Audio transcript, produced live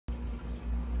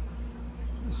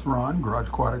This is Ron, Garage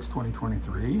Aquatics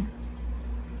 2023.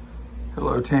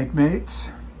 Hello, tank mates.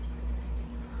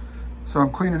 So I'm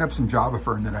cleaning up some Java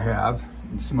Fern that I have,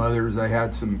 and some others. I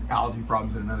had some algae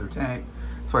problems in another tank,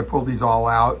 so I pulled these all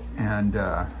out, and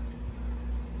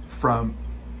from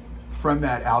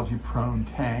that algae-prone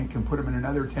tank, and put them in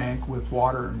another tank with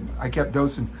water. And I kept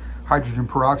dosing hydrogen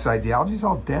peroxide. The algae's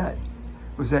all dead.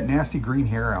 It was that nasty green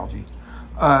hair algae.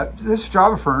 This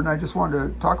Java Fern, I just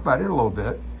wanted to talk about it a little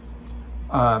bit.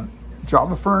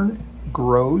 Java Fern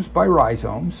grows by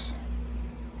rhizomes,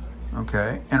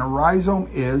 okay? And a rhizome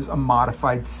is a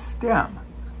modified stem,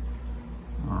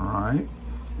 all right?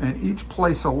 And each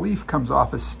place a leaf comes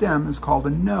off a stem is called a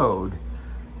node.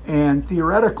 And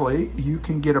theoretically, you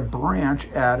can get a branch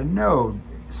at a node.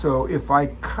 So if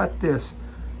I cut this,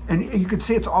 and you can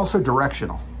see it's also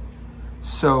directional.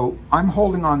 So I'm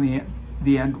holding on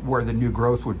the end where the new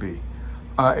growth would be.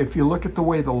 If you look at the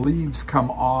way the leaves come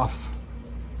off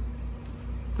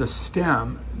the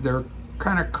stem, they're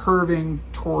kind of curving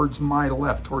towards my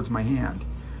left, towards my hand.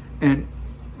 And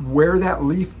where that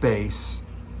leaf base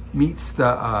meets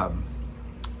the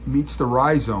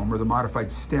rhizome or the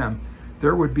modified stem,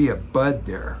 there would be a bud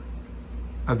there,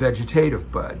 a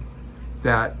vegetative bud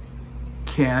that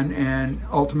can and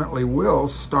ultimately will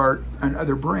start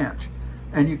another branch.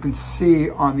 And you can see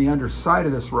on the underside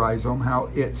of this rhizome how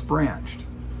it's branched.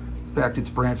 In fact,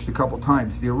 it's branched a couple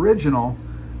times. The original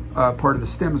part of the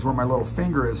stem is where my little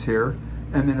finger is here,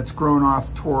 and then it's grown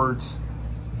off towards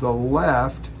the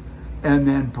left, and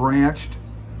then branched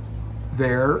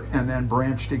there, and then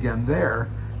branched again there.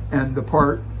 And the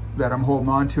part that I'm holding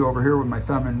on to over here with my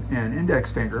thumb and index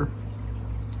finger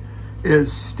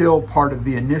is still part of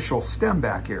the initial stem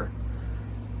back here.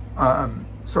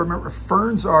 So remember,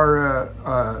 ferns are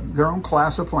their own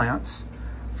class of plants.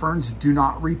 Ferns do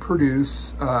not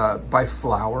reproduce by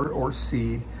flower or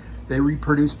seed. They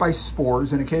reproduce by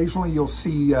spores, and occasionally you'll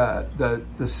see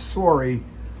the sorry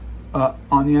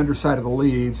on the underside of the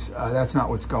leaves. That's not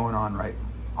what's going on right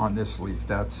on this leaf.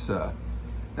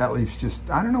 That leaf's just,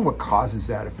 I don't know what causes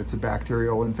that, if it's a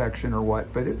bacterial infection or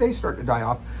what, but they start to die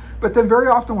off. But then very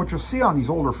often what you'll see on these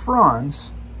older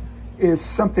fronds is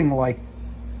something like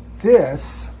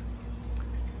this.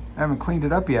 I haven't cleaned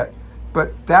it up yet,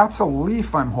 but that's a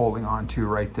leaf I'm holding on to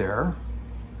right there.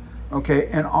 Okay,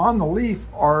 and on the leaf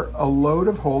are a load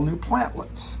of whole new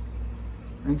plantlets.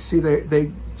 You can see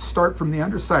they start from the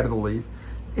underside of the leaf.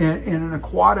 In an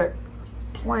aquatic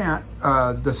plant,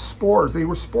 the spores, they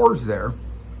were spores there,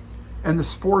 and the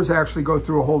spores actually go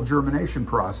through a whole germination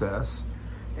process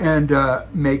and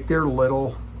make their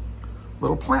little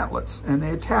plantlets, and they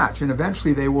attach, and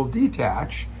eventually they will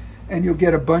detach, and you'll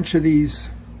get a bunch of these.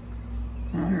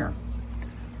 Oh,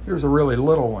 here's a really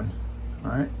little one,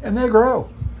 right? And they grow.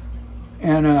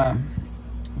 And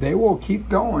they will keep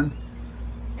going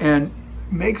and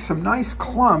make some nice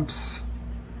clumps.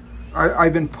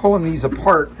 I've been pulling these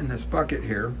apart in this bucket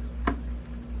here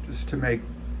just to make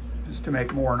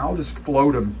more, and I'll just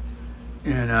float them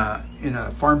in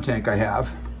a farm tank I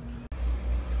have.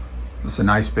 This is a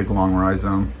nice big long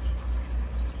rhizome.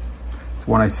 It's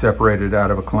one I separated out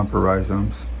of a clump of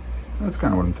rhizomes. That's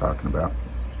kind of what I'm talking about.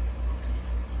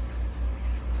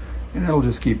 And it'll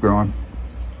just keep growing.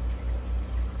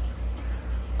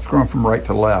 It's growing from right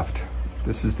to left.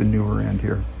 This is the newer end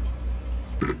here.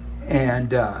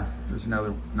 And there's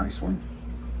another nice one.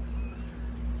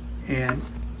 And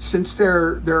since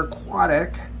they're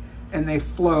aquatic and they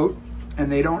float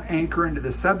and they don't anchor into the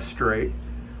substrate,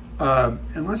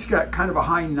 unless you got kind of a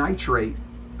high nitrate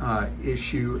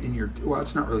issue in your, well,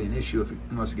 it's not really an issue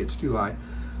unless it gets too high.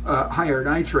 Higher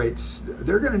nitrates,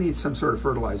 they're going to need some sort of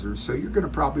fertilizers. So you're going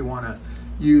to probably want to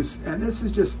use, and this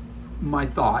is just my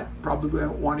thought, probably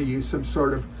want to use some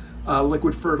sort of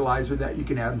liquid fertilizer that you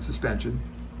can add in suspension.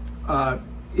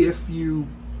 If you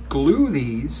glue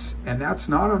these, and that's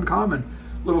not uncommon,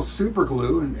 little super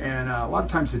glue, and a lot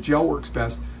of times the gel works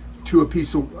best, to a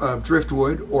piece of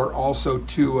driftwood or also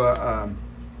to a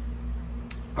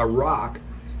rock,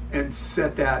 and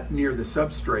set that near the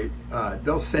substrate,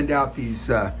 they'll send out these,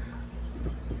 they're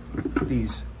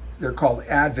called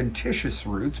adventitious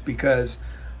roots, because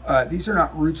these are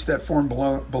not roots that form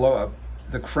below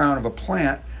the crown of a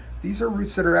plant. These are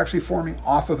roots that are actually forming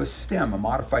off of a stem, a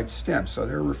modified stem. So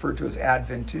they're referred to as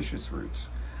adventitious roots.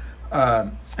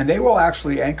 And they will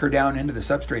actually anchor down into the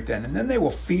substrate then, and then they will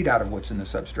feed out of what's in the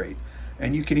substrate.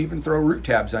 And you can even throw root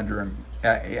tabs under them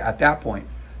at that point.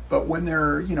 But when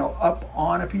they're, you know, up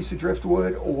on a piece of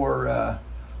driftwood or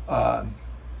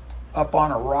up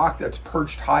on a rock that's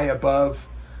perched high above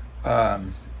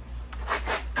the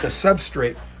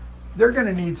substrate, they're going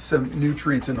to need some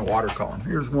nutrients in the water column.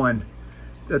 Here's one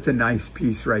That's a nice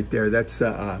piece right there. That's,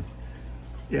 yeah,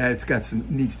 it's got some,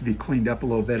 needs to be cleaned up a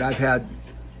little bit. I've had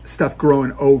stuff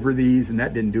growing over these and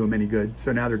that didn't do them any good.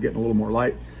 So now they're getting a little more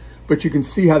light. But you can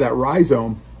see how that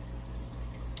rhizome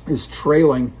is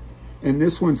trailing, and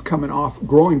this one's coming off,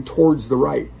 growing towards the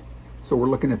right. So we're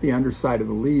looking at the underside of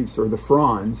the leaves or the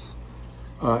fronds,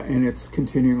 and it's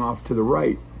continuing off to the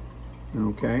right.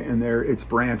 Okay, and there it's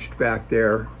branched back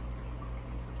there.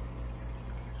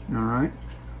 All right.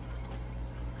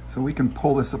 So we can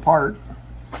pull this apart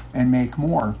and make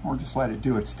more, or just let it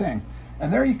do its thing.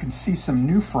 And there you can see some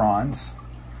new fronds.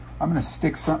 I'm going to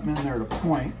stick something in there to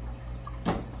point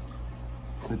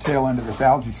the tail end of this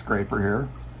algae scraper here.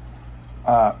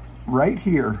 Right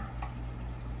here,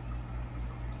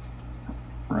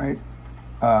 right,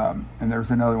 and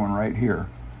there's another one right here.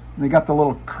 And they got the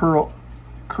little curl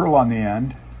on the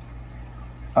end.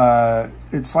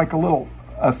 It's like a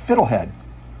fiddlehead.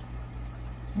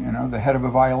 You know, the head of a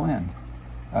violin.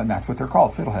 And that's what they're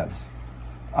called, fiddleheads.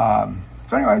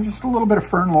 So anyway, just a little bit of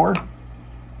fern lore.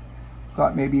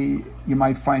 Thought maybe you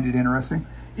might find it interesting.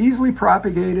 Easily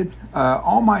propagated.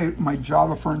 All my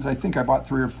Java ferns, I think I bought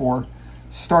 3 or 4,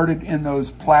 started in those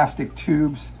plastic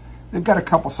tubes. They've got a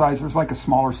couple sizes. There's like a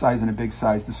smaller size and a big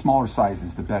size. The smaller size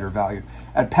is the better value.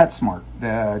 At PetSmart,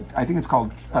 I think it's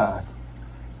called,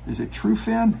 is it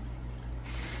TrueFin?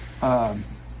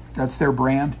 That's their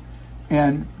brand.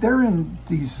 And they're in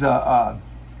these, like,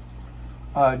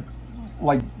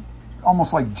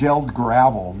 almost like gelled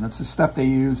gravel. And that's the stuff they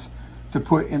use to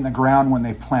put in the ground when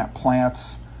they plant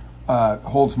plants.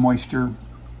 Holds moisture.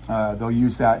 They'll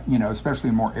use that, you know, especially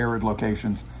in more arid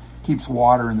locations. Keeps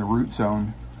water in the root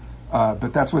zone.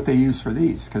 But that's what they use for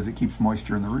these, because it keeps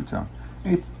moisture in the root zone.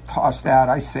 They toss that.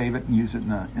 I save it and use it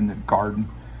in the garden.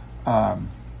 So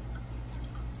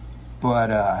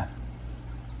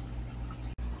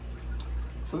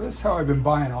this is how I've been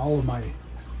buying all of my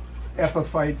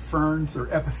epiphyte ferns, or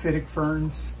epiphytic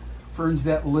ferns. Ferns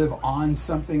that live on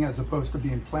something as opposed to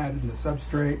being planted in the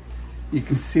substrate. You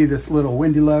can see this little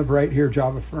windy love right here,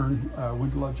 Java fern,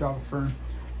 windy love Java fern.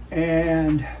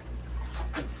 And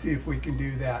let's see if we can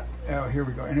do that. Oh, here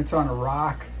we go. And it's on a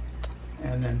rock.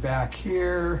 And then back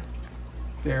here,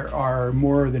 there are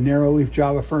more of the narrow leaf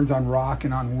Java ferns on rock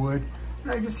and on wood.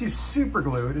 And I just use super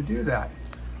glue to do that.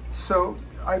 So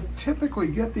I typically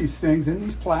get these things in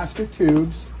these plastic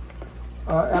tubes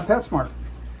at PetSmart.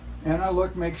 And I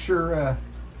look, make sure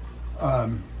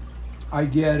I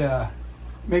get,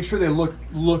 make sure they look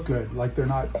good, like they're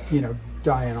not, you know,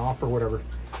 dying off or whatever.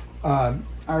 I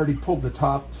already pulled the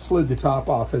top, slid the top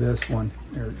off of this one.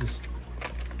 There, it just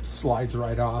slides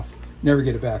right off. Never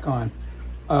get it back on.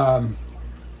 And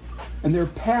they're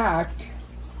packed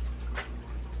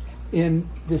in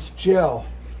this gel.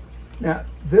 Now,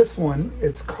 this one,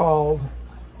 it's called,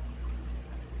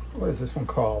 what is this one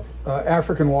called?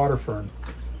 African water fern.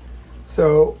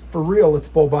 So, for real, it's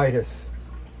bulbitis.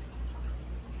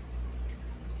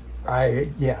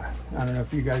 Yeah, I don't know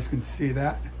if you guys can see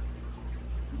that.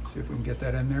 Let's see if we can get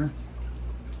that in there.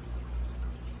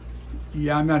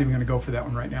 Yeah, I'm not even going to go for that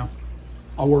one right now.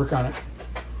 I'll work on it.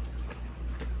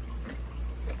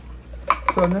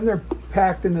 So, and then they're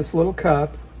packed in this little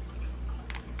cup,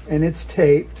 and it's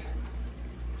taped.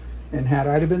 And had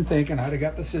I been thinking, I'd have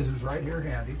got the scissors right here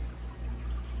handy.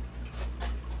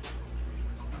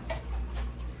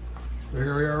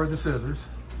 There we are with the scissors.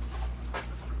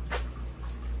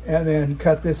 And then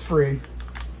cut this free.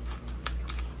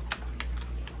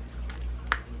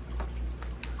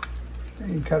 And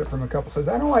you can cut it from a couple sides.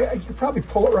 I don't like, you could probably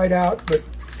pull it right out, but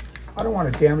I don't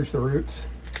want to damage the roots.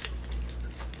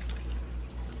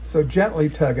 So gently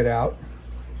tug it out.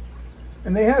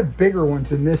 And they have bigger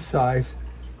ones in this size,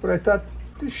 but I thought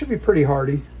this should be pretty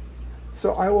hardy.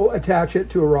 So I will attach it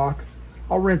to a rock.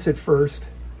 I'll rinse it first,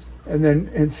 and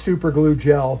then super glue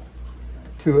gel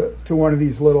to one of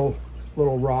these little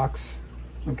rocks,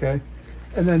 okay?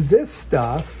 And then this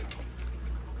stuff,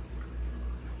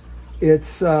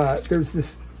 it's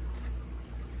there's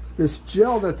this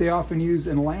gel that they often use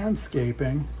in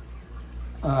landscaping,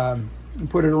 and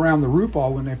put it around the root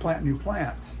ball when they plant new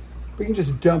plants. We can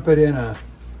just dump it in a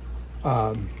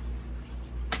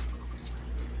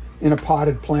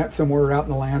potted plant somewhere out in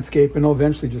the landscape, and it'll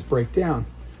eventually just break down.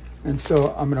 And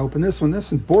so I'm going to open this one.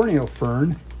 This is Borneo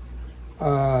fern,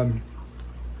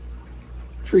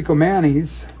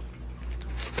 Trichomanes,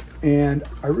 and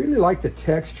I really like the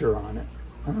texture on it.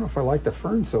 I don't know if I like the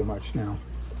fern so much now.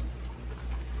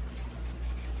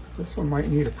 This one might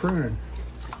need a pruning,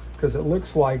 because it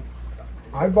looks like,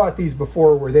 I bought these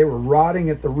before where they were rotting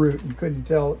at the root and couldn't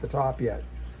tell at the top yet.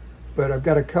 But I've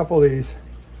got a couple of these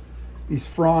these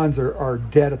fronds are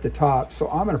dead at the top, so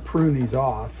I'm going to prune these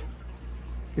off.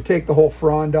 You take the whole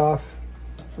frond off.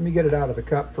 Let me get it out of the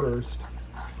cup first.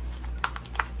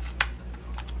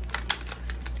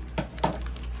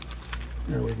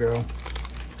 There we go.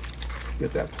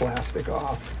 Get that plastic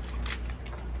off.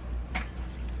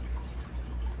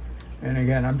 And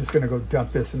again, I'm just going to go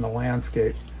dump this in the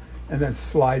landscape and then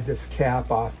slide this cap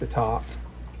off the top.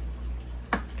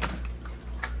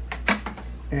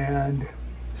 And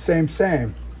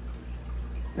same.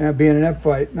 And being an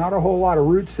epiphyte, not a whole lot of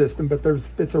root system, but there's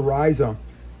bits of rhizome.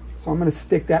 So I'm going to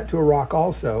stick that to a rock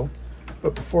also.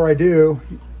 But before I do,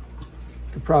 you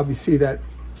can probably see that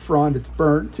frond, it's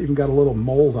burnt. It's even got a little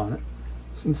mold on it.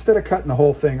 So instead of cutting the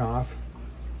whole thing off,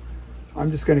 I'm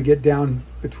just going to get down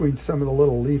between some of the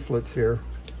little leaflets here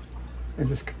and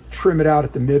just trim it out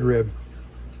at the midrib.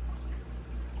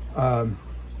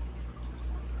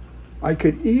 I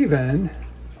could even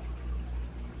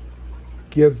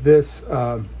give this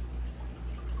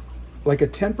like a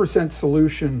 10%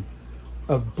 solution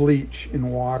of bleach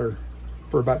in water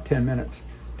for about 10 minutes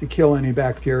to kill any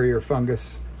bacteria or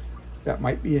fungus that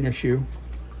might be an issue.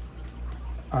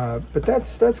 But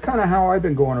that's kind of how I've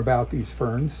been going about these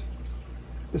ferns.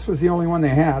 This was the only one they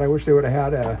had. I wish they would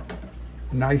have had a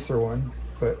nicer one,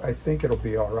 but I think it'll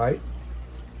be all right.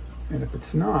 And if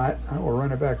it's not, I will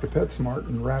run it back to PetSmart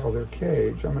and rattle their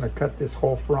cage. I'm going to cut this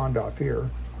whole frond off here.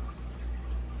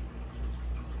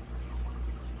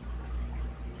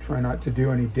 Try not to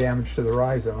do any damage to the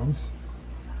rhizomes.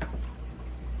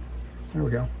 There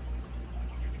we go.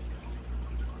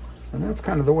 And that's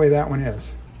kind of the way that one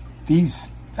is. These,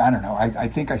 I don't know, I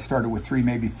think I started with 3,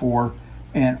 maybe 4,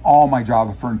 and all my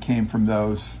Java fern came from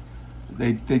those.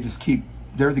 They just keep,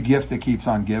 they're the gift that keeps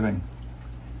on giving.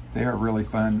 They are really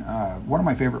fun. One of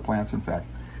my favorite plants, in fact.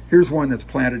 Here's one that's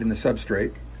planted in the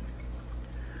substrate.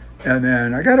 And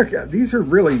then I got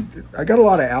a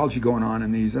lot of algae going on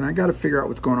in these, and I got to figure out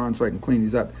what's going on so I can clean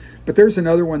these up. But there's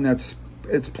another one it's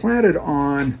planted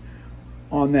on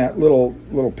that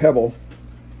little pebble.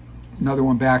 Another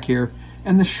one back here.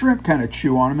 And the shrimp kind of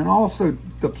chew on them, and also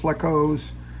the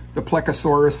plecos, the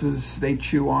plecosauruses, they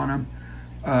chew on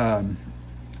them.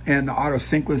 And the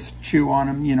autocinclus chew on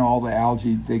them, you know, all the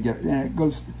algae they get, and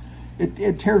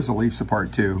it tears the leaves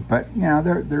apart too. But yeah,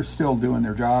 they're still doing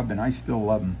their job, and I still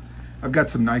love them. I've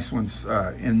got some nice ones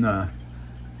in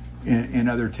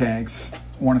other tanks.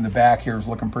 One in the back here is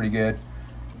looking pretty good.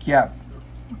 Yeah,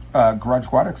 Garage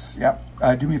Aquatics.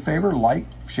 Yep. Do me a favor, like,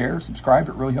 share, subscribe.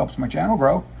 It really helps my channel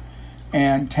grow.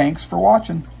 And thanks for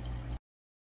watching.